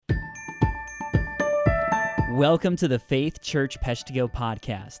Welcome to the Faith Church Peshtigo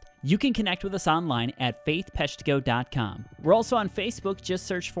podcast. You can connect with us online at faithpeshtigo.com. We're also on Facebook. Just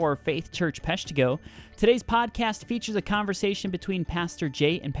search for Faith Church Peshtigo. Today's podcast features a conversation between Pastor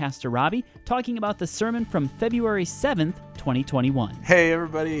Jay and Pastor Robbie talking about the sermon from February 7th, 2021. Hey,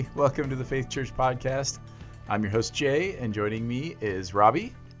 everybody. Welcome to the Faith Church podcast. I'm your host, Jay, and joining me is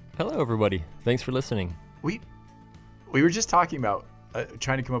Robbie. Hello, everybody. Thanks for listening. We were just talking about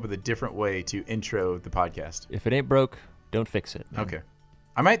trying to come up with a different way to intro the podcast. If it ain't broke, don't fix it. Okay.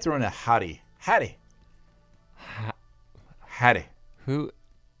 I might throw in a Hattie. Who?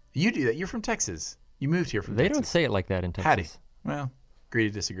 You do that. You're from Texas. You moved here from They Texas. don't say it like that in Texas. Hattie. Well, agree to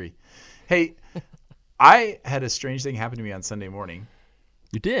disagree. Hey, I had a strange thing happen to me on Sunday morning.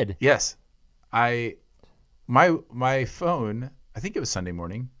 You did? Yes. My phone, I think it was Sunday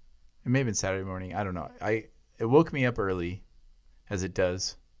morning. It may have been Saturday morning. I don't know. It woke me up early, as it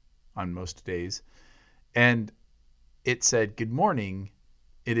does on most days. And it said, "Good morning.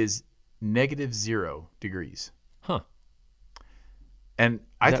 It is -0 degrees." Huh. And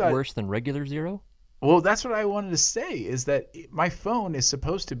I Is that thought, worse than regular zero? well, that's what I wanted to say, is that my phone is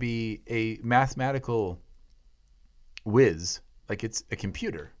supposed to be a mathematical whiz, like it's a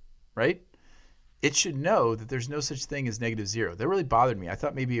computer, right? It should know that there's no such thing as -0. That really bothered me. I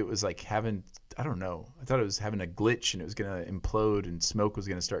thought maybe it was like I don't know. I thought it was having a glitch and it was going to implode and smoke was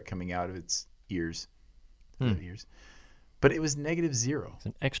going to start coming out of its ears. But it was -0. It's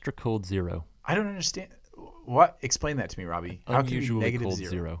an extra cold zero. I don't understand. What? Explain that to me, Robbie. How can it be Unusually cold -0?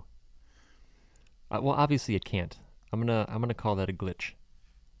 zero. Well, obviously it can't. I'm gonna call that a glitch.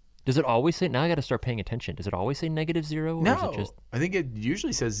 Does it always say? Now I got to start paying attention. Does it always say -0? Or No, is it just I think it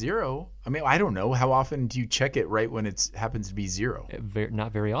usually says 0. I mean, I don't know. How often do you check it right when it happens to be 0?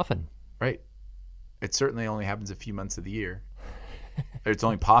 not very often? Right. It certainly only happens a few months of the year. Or it's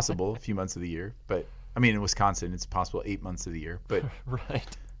only possible a few months of the year. But, I mean, in Wisconsin, it's possible 8 months of the year. But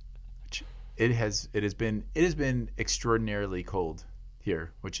Right. it has been extraordinarily cold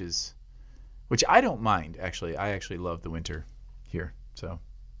here, which I don't mind, actually. I actually love the winter here. So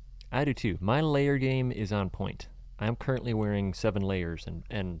I do too. My layer game is on point. I'm currently wearing 7 layers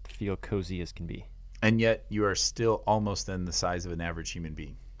and feel cozy as can be. and yet you are still almost then the size of an average human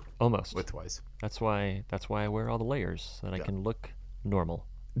being, Almost. width-wise. That's why I wear all the layers, so that I can look normal.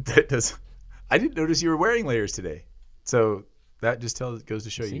 That does. I didn't notice you were wearing layers today, so that just goes to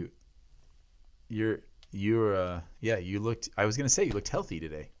show See? you looked. I was gonna say you looked healthy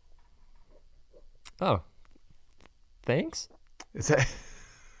today. Oh, thanks. Is that?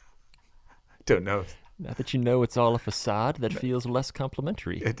 Don't know. Now that you know it's all a facade, that feels less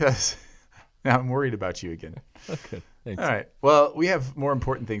complimentary. It does. Now I'm worried about you again. Okay, thanks. All right. Well, we have more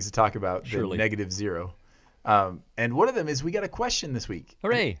important things to talk about Surely. than -0. And one of them is we got a question this week.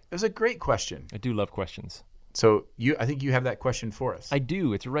 Hooray! It was a great question. I do love questions. So I think you have that question for us. I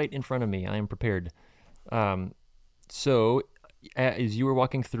do. It's right in front of me. I am prepared. So, as you were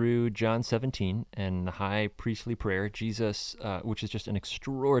walking through John 17 and the high priestly prayer, Jesus, which is just an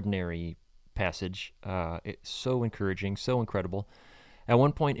extraordinary passage, it's so encouraging, so incredible. At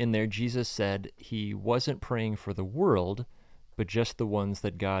one point in there, Jesus said he wasn't praying for the world, but just the ones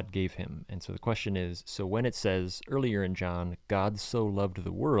that God gave him. And so the question is, so when it says earlier in John, God so loved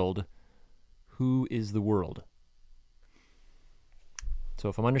the world, who is the world? So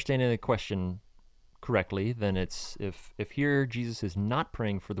if I'm understanding the question correctly, then it's if here Jesus is not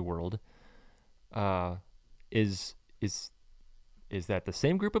praying for the world, is that the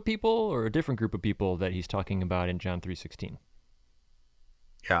same group of people or a different group of people that he's talking about in John 3:16?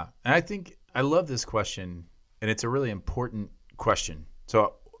 Yeah. And I think I love this question, and it's a really important question.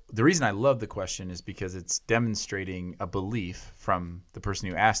 So the reason I love the question is because it's demonstrating a belief from the person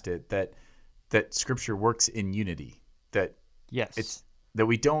who asked it that Scripture works in unity. That Yes. it's that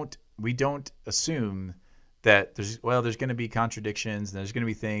we don't assume that there's going to be contradictions and there's going to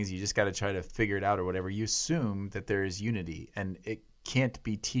be things you just got to try to figure it out or whatever. You assume that there is unity, and it can't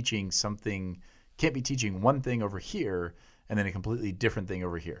be teaching one thing over here and then a completely different thing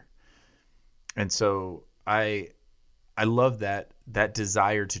over here. And so I love that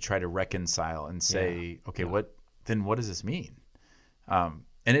desire to try to reconcile and say, okay, what does this mean? And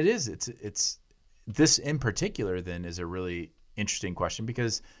it's this in particular then is a really interesting question,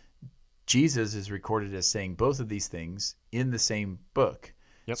 because Jesus is recorded as saying both of these things in the same book.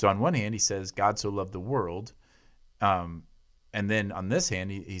 Yep. So on one hand, he says, God so loved the world. And then on this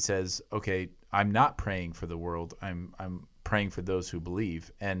hand, he says, okay, I'm not praying for the world. I'm praying for those who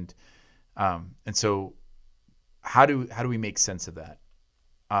believe. And so how do we make sense of that?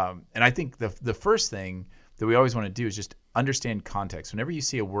 And I think the first thing that we always want to do is just understand context. Whenever you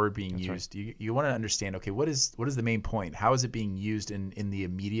see a word being That's used, you want to understand, okay, what is the main point? How is it being used in the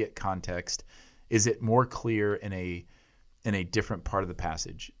immediate context? Is it more clear in a different part of the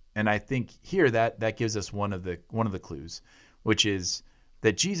passage? And I think here that gives us one of the clues, which is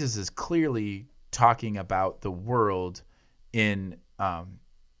that Jesus is clearly talking about the world in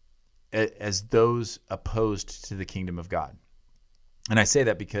as those opposed to the kingdom of God. And I say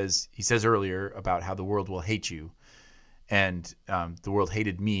that because he says earlier about how the world will hate you, and the world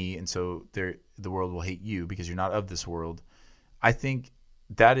hated me, and so the world will hate you because you're not of this world. I think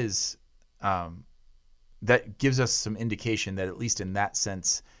that is that gives us some indication that at least in that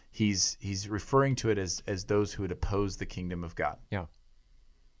sense, he's referring to it as those who would oppose the kingdom of God. Yeah,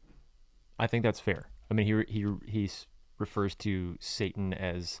 I think that's fair. I mean, he refers to Satan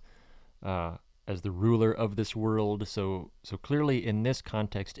as the ruler of this world. So clearly in this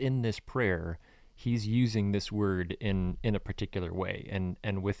context, in this prayer, he's using this word in a particular way.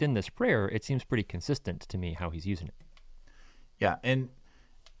 And within this prayer, it seems pretty consistent to me how he's using it. Yeah, and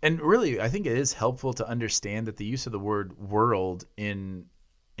really, I think it is helpful to understand that the use of the word world in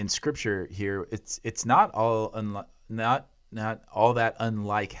Scripture here, it's not all not all that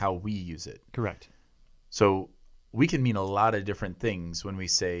unlike how we use it. Correct. So we can mean a lot of different things when we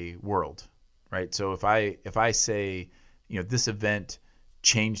say world, right? So if I say, this event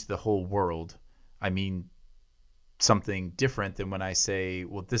changed the whole world, I mean something different than when I say,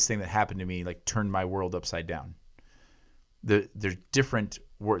 well, this thing that happened to me like turned my world upside down. There's different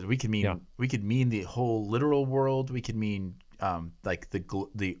words. We could mean the whole literal world. We could mean like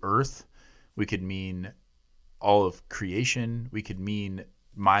the earth. We could mean all of creation. We could mean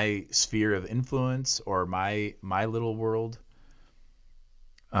my sphere of influence or my little world.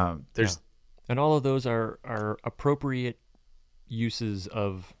 And all of those are appropriate uses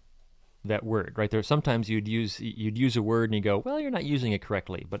of that word, right? There sometimes you'd use a word and you go, well, you're not using it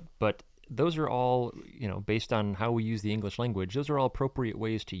correctly, but those are all, based on how we use the English language, those are all appropriate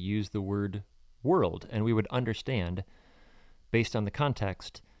ways to use the word world, and we would understand based on the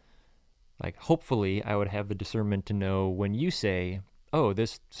context. Like, hopefully I would have the discernment to know when you say, oh,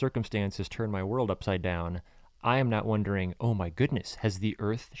 this circumstance has turned my world upside down, I am not wondering, oh my goodness, has the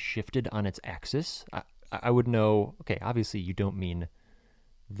earth shifted on its axis? I would know, okay, obviously you don't mean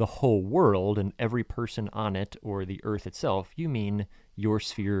the whole world and every person on it or the earth itself. You mean your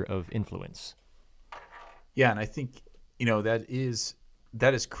sphere of influence. Yeah, and I think, that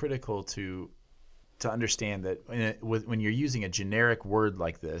is critical to understand that when you're using a generic word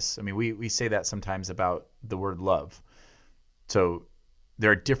like this. I mean, we say that sometimes about the word love. So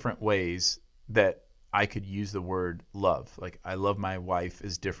there are different ways that I could use the word love. Like, I love my wife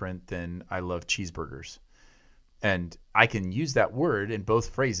is different than I love cheeseburgers. And I can use that word in both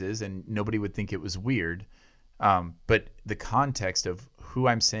phrases and nobody would think it was weird. But the context of who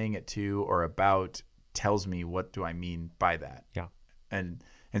I'm saying it to or about tells me what do I mean by that. Yeah. And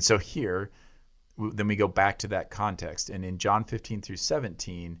so here, then we go back to that context. And in John 15 through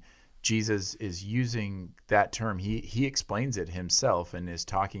 17, Jesus is using that term. He explains it himself and is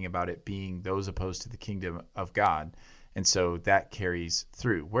talking about it being those opposed to the kingdom of God. And so that carries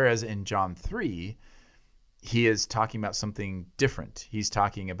through. Whereas in John 3, he is talking about something different. He's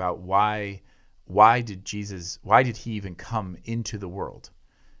talking about why did he even come into the world?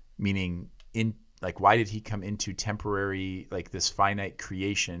 Meaning, why did he come into temporary, like this finite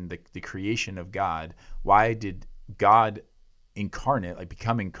creation, the creation of God? Why did God incarnate, like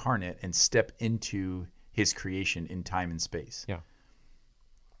become incarnate and step into his creation in time and space? Yeah.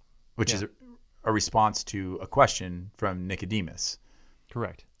 Which is a response to a question from Nicodemus.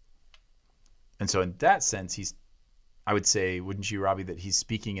 Correct. And so in that sense, I would say, wouldn't you, Robbie, that he's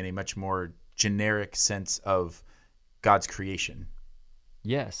speaking in a much more generic sense of God's creation?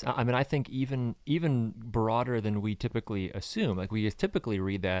 Yes. I mean, I think even broader than we typically assume. Like, we typically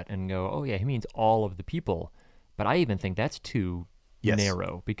read that and go, oh yeah, he means all of the people. But I even think that's too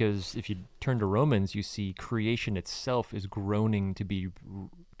narrow, because if you turn to Romans, you see creation itself is groaning to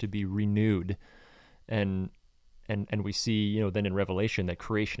be renewed. And we see, then in Revelation that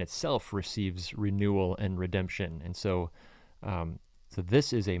creation itself receives renewal and redemption. And so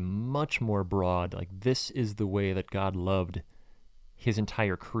this is a much more broad, like, this is the way that God loved his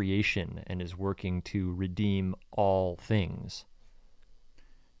entire creation and is working to redeem all things.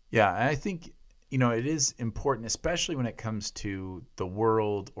 Yeah, and I think, it is important, especially when it comes to the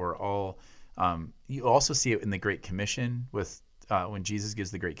world or all. You also see it in the Great Commission with when Jesus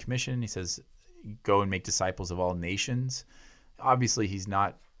gives the Great Commission. He says, go and make disciples of all nations. Obviously, he's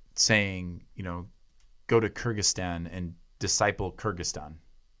not saying, go to Kyrgyzstan and disciple Kyrgyzstan,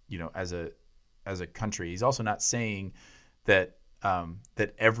 as as a country. He's also not saying that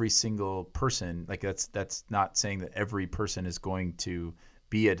that every single person, like that's not saying that every person is going to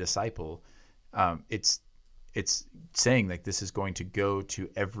be a disciple. It's saying like this is going to go to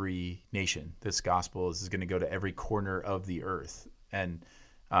every nation. This gospel is going to go to every corner of the earth. And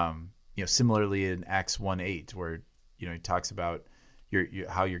similarly in Acts 1:8, where he talks about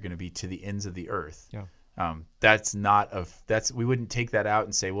how you're going to be to the ends of the earth. Yeah. We wouldn't take that out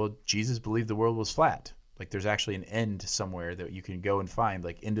and say, well, Jesus believed the world was flat. Like there's actually an end somewhere that you can go and find,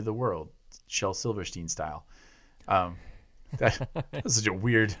 like end of the world, Shel Silverstein style. That's such a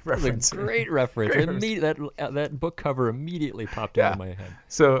weird reference. That's a great reference. That book cover immediately popped into my head.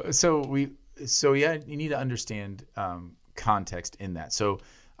 So you need to understand context in that. So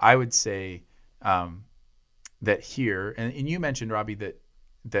I would say that here, and you mentioned, Robbie,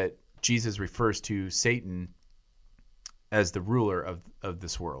 that Jesus refers to Satan as the ruler of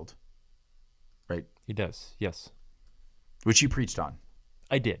this world, right? He does, yes. Which you preached on.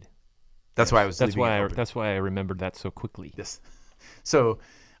 I did. That's why I was. That's why I remembered that so quickly. Yes. So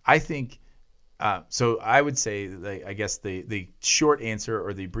I think. So I would say, I guess the short answer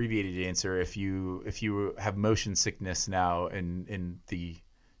or the abbreviated answer, if you have motion sickness now in the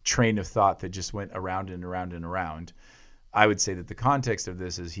train of thought that just went around and around and around, I would say that the context of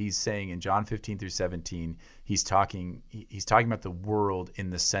this is he's saying in John 15 through 17, he's talking about the world in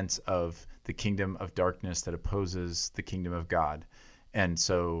the sense of the kingdom of darkness that opposes the kingdom of God. And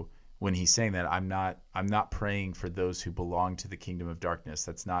so when he's saying that, I'm not praying for those who belong to the kingdom of darkness.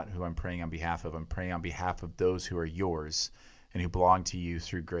 That's not who I'm praying on behalf of. I'm praying on behalf of those who are yours and who belong to you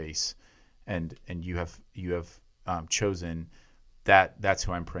through grace. And you have chosen that. That's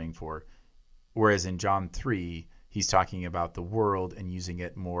who I'm praying for. Whereas in John 3, he's talking about the world and using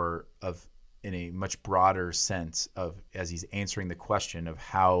it more of in a much broader sense of as he's answering the question of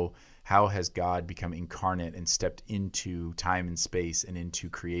how has God become incarnate and stepped into time and space and into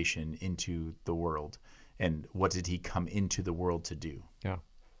creation, into the world, and what did he come into the world to do? Yeah,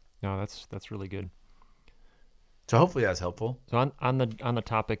 no, that's really good. So hopefully that's helpful. So on the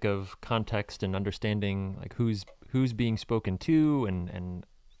topic of context and understanding, like who's being spoken to and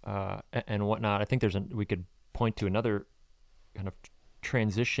whatnot, I think we could point to another kind of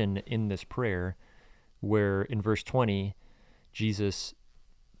transition in this prayer where in verse 20 Jesus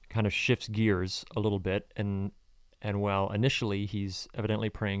kind of shifts gears a little bit, and while initially he's evidently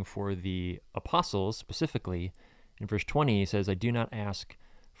praying for the apostles specifically, in verse 20 he says, I do not ask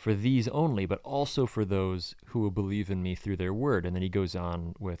for these only, but also for those who will believe in me through their word. And then he goes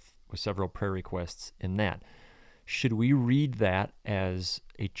on with several prayer requests in that. Should we read that as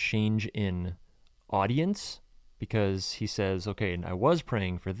a change in audience? Because he says, okay, and I was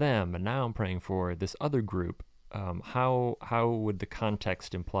praying for them, and now I'm praying for this other group. How would the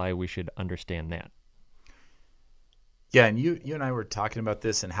context imply we should understand that? Yeah, and you and I were talking about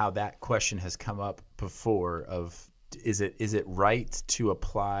this and how that question has come up before of is it right to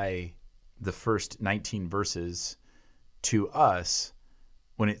apply the first 19 verses to us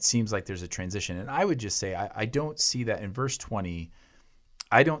when it seems like there's a transition? And I would just say I don't see that in verse 20.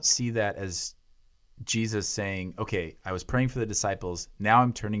 I don't see that as Jesus saying, okay, I was praying for the disciples. Now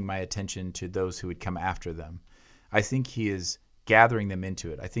I'm turning my attention to those who would come after them. I think he is gathering them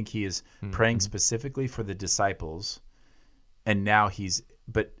into it. I think he is praying specifically for the disciples. And now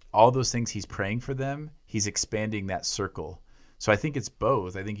but all those things he's praying for them, he's expanding that circle. So I think it's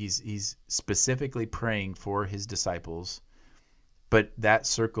both. I think he's specifically praying for his disciples, but that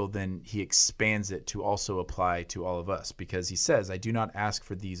circle, then he expands it to also apply to all of us, because he says, I do not ask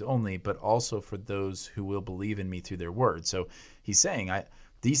for these only, but also for those who will believe in me through their word. So he's saying,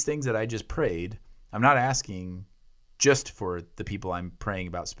 these things that I just prayed, I'm not asking just for the people I'm praying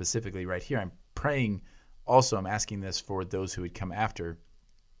about specifically right here. I'm praying also, I'm asking this for those who would come after.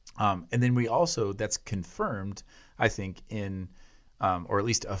 And then we also, that's confirmed, I think, in, or at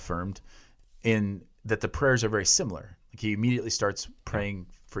least affirmed, in that the prayers are very similar. Like he immediately starts praying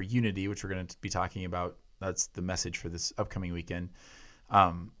for unity, which we're going to be talking about. That's the message for this upcoming weekend,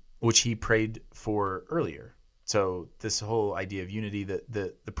 which he prayed for earlier. So this whole idea of unity,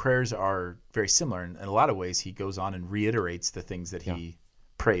 the prayers are very similar. And in a lot of ways, he goes on and reiterates the things that he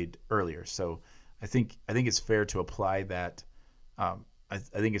prayed earlier. So I think it's fair to apply that. I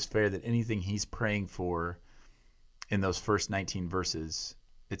think it's fair that anything he's praying for in those first 19 verses,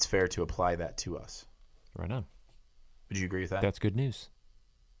 it's fair to apply that to us. Right on. Would you agree with that? That's good news.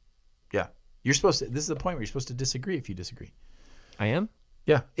 Yeah. You're supposed to, this is the point where you're supposed to disagree if you disagree. I am?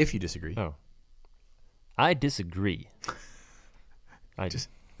 Yeah, if you disagree. Oh. I disagree.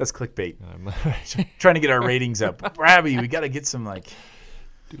 That's clickbait. Trying to get our ratings up. Robbie, we got to get some like.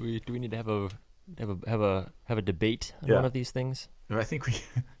 Do we need to have a have a debate on Yeah. one of these things? I think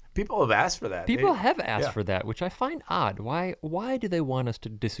people have asked for that. People They- have asked yeah. for that, which I find odd. Why do they want us to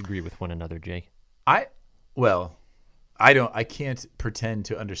disagree with one another, Jay? I can't pretend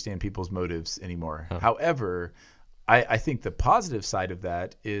to understand people's motives anymore. However, I think the positive side of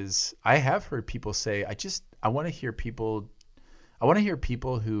that is I have heard people say, I want to hear people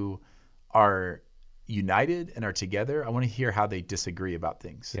who are united and are together. I want to hear how they disagree about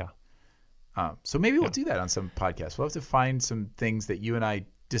things. Yeah. So maybe we'll do that on some podcast. We'll have to find some things that you and I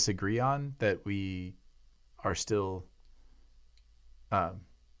disagree on that we are still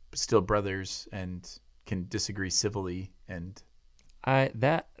brothers and can disagree civilly. And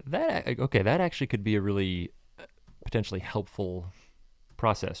That actually could be a really potentially helpful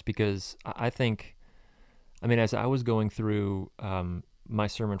process, because I think, as I was going through my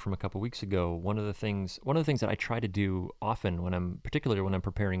sermon from a couple weeks ago, one of the things that I try to do often particularly when I'm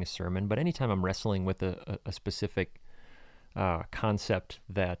preparing a sermon, but anytime I'm wrestling with a specific concept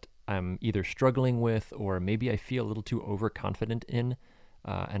that I'm either struggling with or maybe I feel a little too overconfident in,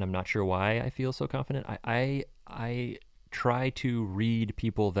 and I'm not sure why I feel so confident, I try to read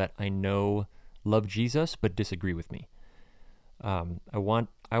people that I know love Jesus but disagree with me. I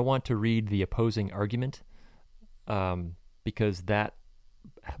want to read the opposing argument, because that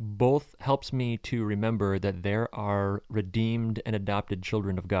both helps me to remember that there are redeemed and adopted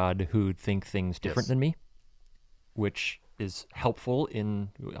children of God who think things different Yes. than me, which is helpful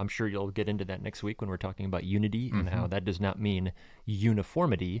I'm sure you'll get into that next week when we're talking about unity and how that does not mean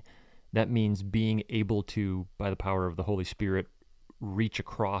uniformity. That means being able to, by the power of the Holy Spirit, reach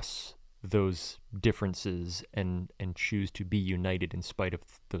across those differences and choose to be united in spite of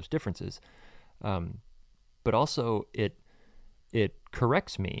those differences. But also it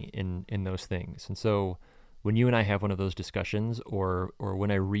corrects me in those things. And so when you and I have one of those discussions, or when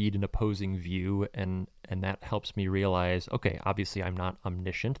I read an opposing view and that helps me realize, okay, obviously I'm not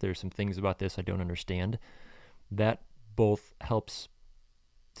omniscient, there's some things about this I don't understand, that both helps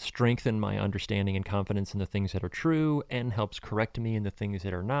strengthen my understanding and confidence in the things that are true and helps correct me in the things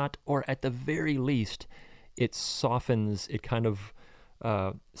that are not, or at the very least, it kind of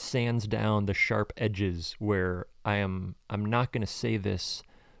sands down the sharp edges where I'm not going to say this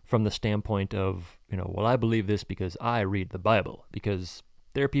from the standpoint of, well, I believe this because I read the Bible, because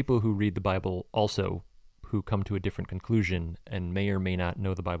there are people who read the Bible also who come to a different conclusion and may or may not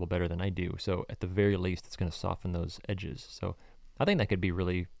know the Bible better than I do. So at the very least, it's going to soften those edges. So I think that could be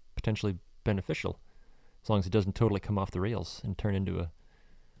really potentially beneficial, as long as it doesn't totally come off the rails and turn into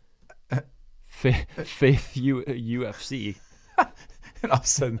a faith UFC. all of a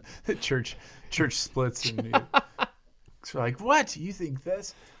sudden the church splits and it's like, what? You think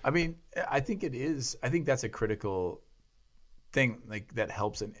this? I think it is. I think that's a critical thing, like that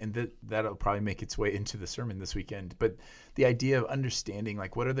helps, and that'll probably make its way into the sermon this weekend. But the idea of understanding,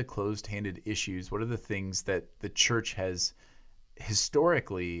 like, what are the closed-handed issues? What are the things that the church has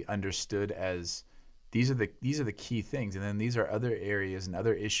historically understood as these are the key things, and then these are other areas and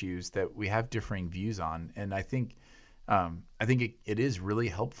other issues that we have differing views on. And I think it is really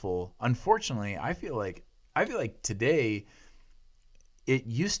helpful. Unfortunately, I feel like today it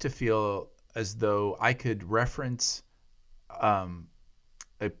used to feel as though I could reference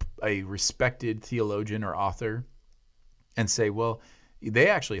a respected theologian or author and say, well, they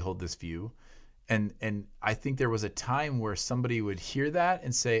actually hold this view. And I think there was a time where somebody would hear that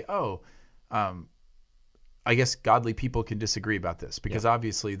and say, I guess godly people can disagree about this because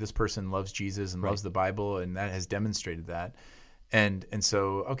obviously this person loves Jesus and loves the Bible, and that has demonstrated that. And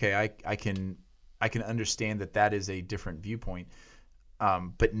so, okay, I can understand that is a different viewpoint.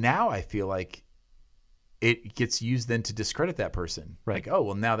 But now I feel like it gets used then to discredit that person. Right. Like, oh,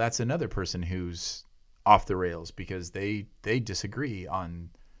 well, now that's another person who's off the rails because they disagree on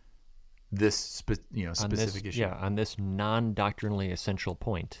this specific issue. Yeah, on this non-doctrinally essential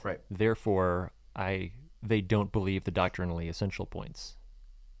point. Right. Therefore, they don't believe the doctrinally essential points.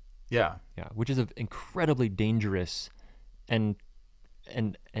 Yeah. Yeah, which is an incredibly dangerous and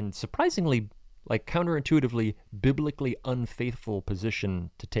surprisingly, like, counterintuitively, biblically unfaithful position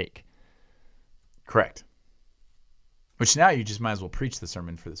to take. Correct. Which now you just might as well preach the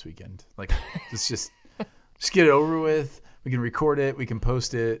sermon for this weekend. Like, just get it over with. We can record it, we can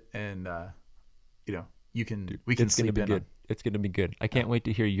post it, and we can sleep in. Good. It's going to be good. I can't wait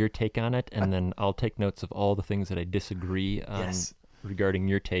to hear your take on it, and then I'll take notes of all the things that I disagree on regarding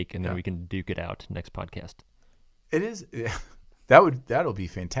your take, and then we can duke it out next podcast. It is. Yeah. That'll be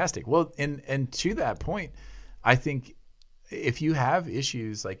fantastic. Well, and to that point, I think if you have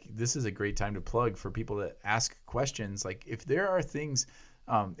issues, like, this is a great time to plug for people to ask questions. Like, if there are things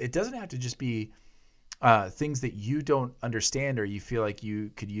It doesn't have to just be things that you don't understand or you feel like you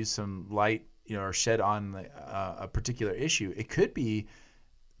could use some light, or shed on a particular issue. It could be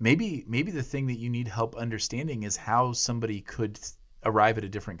maybe the thing that you need help understanding is how somebody could arrive at a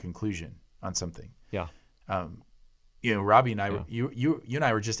different conclusion on something. Yeah. Robbie and I, you and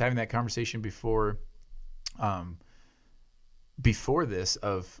I were just having that conversation before this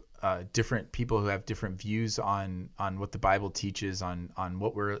of different people who have different views on what the Bible teaches on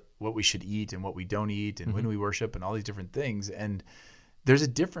what we should eat and what we don't eat and when we worship and all these different things. And there's a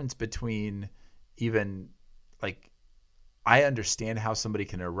difference between even like, I understand how somebody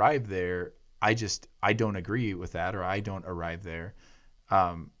can arrive there. I don't agree with that, or I don't arrive there.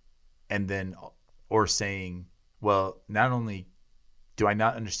 Or saying, well, not only do I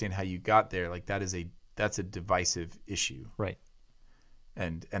not understand how you got there, like that's a divisive issue. Right.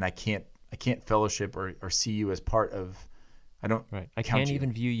 And I can't fellowship or see you as part of, Right. I can't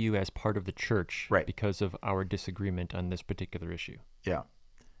even view you as part of the church, right, because of our disagreement on this particular issue. Yeah.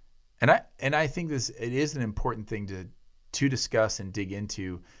 And I think it is an important thing to discuss and dig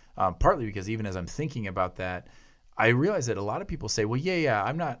into, partly because even as I'm thinking about that, I realize that a lot of people say, well, yeah,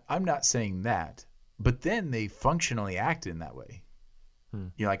 I'm not saying that, but then they functionally act in that way.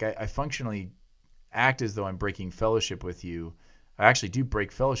 Like I functionally act as though I'm breaking fellowship with you. I actually do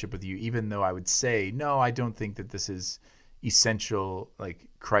break fellowship with you, even though I would say, no, I don't think that this is essential. Like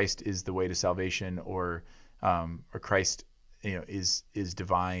Christ is the way to salvation, or Christ, is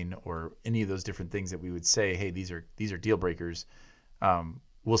divine, or any of those different things that we would say, hey, these are deal breakers.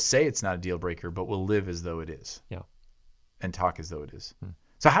 We'll say it's not a deal breaker, but we'll live as though it is. Yeah. And talk as though it is.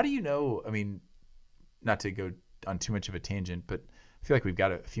 So how do you know, I mean, not to go on too much of a tangent, but I feel like we've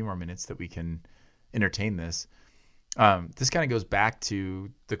got a few more minutes that we can entertain this. This kind of goes back to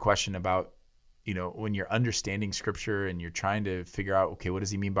the question about, when you're understanding scripture and you're trying to figure out, okay, what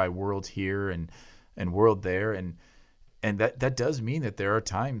does he mean by world here and world there? And that does mean that there are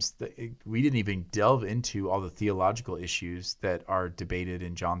times that we didn't even delve into all the theological issues that are debated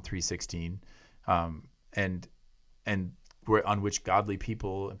in John 3:16, and on which godly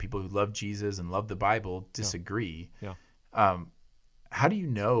people and people who love Jesus and love the Bible disagree. Yeah. How do you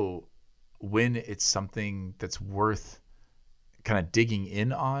know when it's something that's worth kind of digging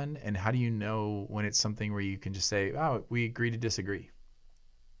in on, and how do you know when it's something where you can just say, oh, we agree to disagree?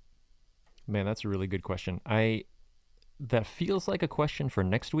 Man, that's a really good question. That feels like a question for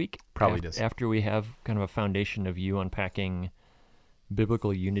next week. Probably does. After we have kind of a foundation of you unpacking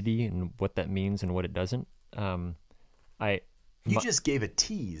biblical unity and what that means and what it doesn't. You just gave a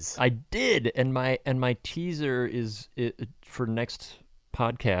tease. I did, and my teaser for next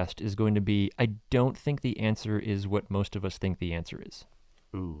podcast is going to be, I don't think the answer is what most of us think the answer is.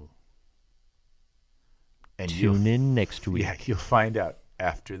 Ooh. And tune in next week. Yeah, you'll find out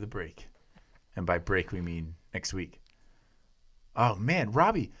after the break. And by break, we mean next week. Oh, man,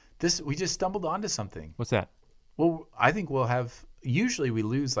 Robbie, we just stumbled onto something. What's that? Well, I think usually we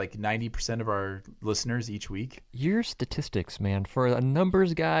lose like 90% of our listeners each week. Your statistics, man, for a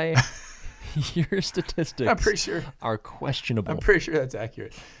numbers guy, your statistics I'm pretty sure are questionable. I'm pretty sure that's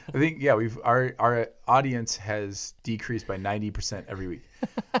accurate. I think, our audience has decreased by 90% every week.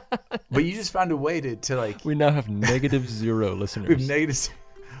 But you just found a way to like... We now have -0 listeners.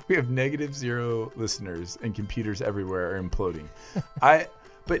 We have -0 listeners, and computers everywhere are imploding.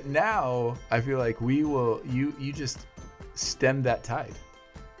 But now I feel like we will. You just stemmed that tide.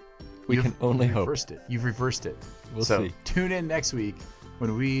 We can only hope. You've reversed it. We'll see. Tune in next week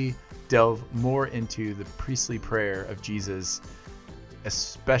when we delve more into the priestly prayer of Jesus,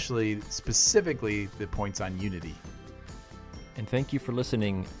 specifically the points on unity. And thank you for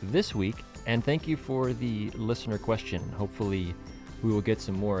listening this week, and thank you for the listener question. Hopefully we will get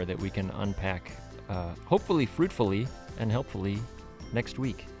some more that we can unpack, hopefully fruitfully and helpfully, next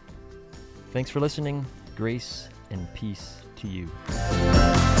week. Thanks for listening. Grace and peace to you.